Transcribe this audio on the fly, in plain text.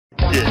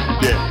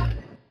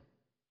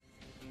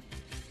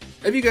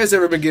Have you guys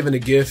ever been given a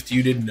gift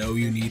you didn't know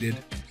you needed?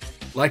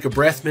 Like a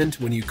breath mint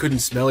when you couldn't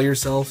smell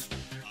yourself?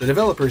 The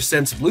developers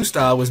sensed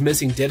Bluestyle was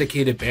missing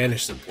dedicated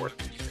banish support,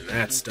 and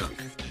that stunk.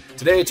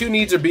 Today, two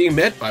needs are being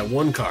met by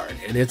one card,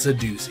 and it's a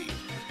doozy.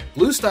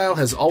 Bluestyle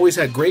has always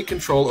had great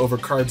control over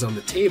cards on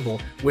the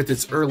table with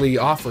its early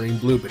offering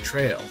Blue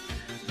Betrayal.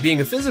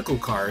 Being a physical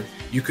card,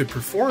 you could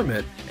perform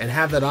it and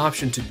have that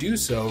option to do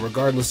so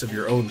regardless of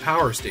your own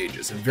power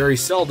stages, and very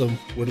seldom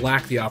would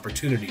lack the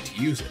opportunity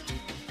to use it.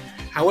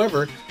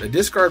 However, the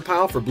discard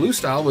pile for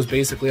Bluestyle was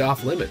basically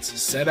off limits,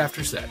 set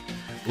after set.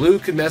 Blue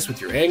could mess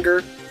with your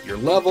anger, your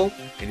level,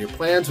 and your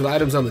plans with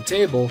items on the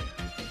table,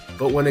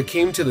 but when it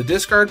came to the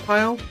discard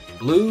pile,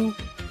 Blue,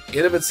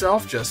 in of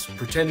itself, just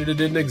pretended it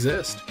didn't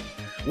exist.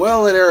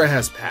 Well, that era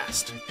has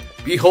passed.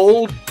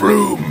 Behold,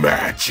 Brew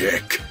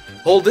Magic!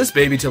 Hold this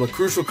baby till a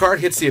crucial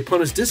card hits the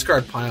opponent's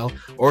discard pile,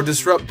 or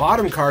disrupt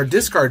bottom card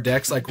discard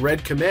decks like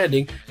Red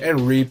Commanding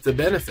and reap the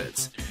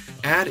benefits.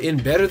 Add in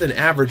better than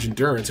average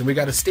endurance, and we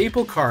got a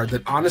staple card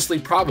that honestly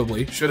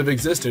probably should have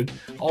existed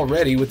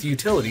already with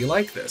utility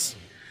like this.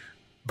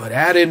 But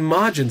add in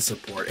Majin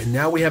support, and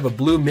now we have a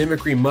blue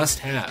mimicry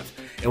must-have,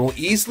 and will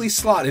easily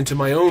slot into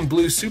my own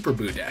blue Super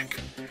Boo deck.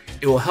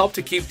 It will help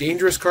to keep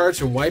dangerous cards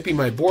from wiping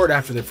my board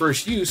after their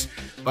first use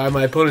by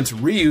my opponent's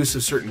reuse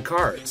of certain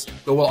cards,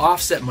 but will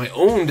offset my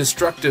own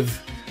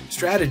destructive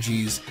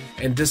strategies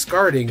and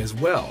discarding as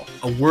well.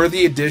 A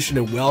worthy addition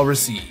and well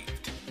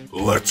received.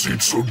 Let's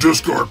eat some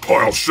discard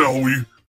piles, shall we?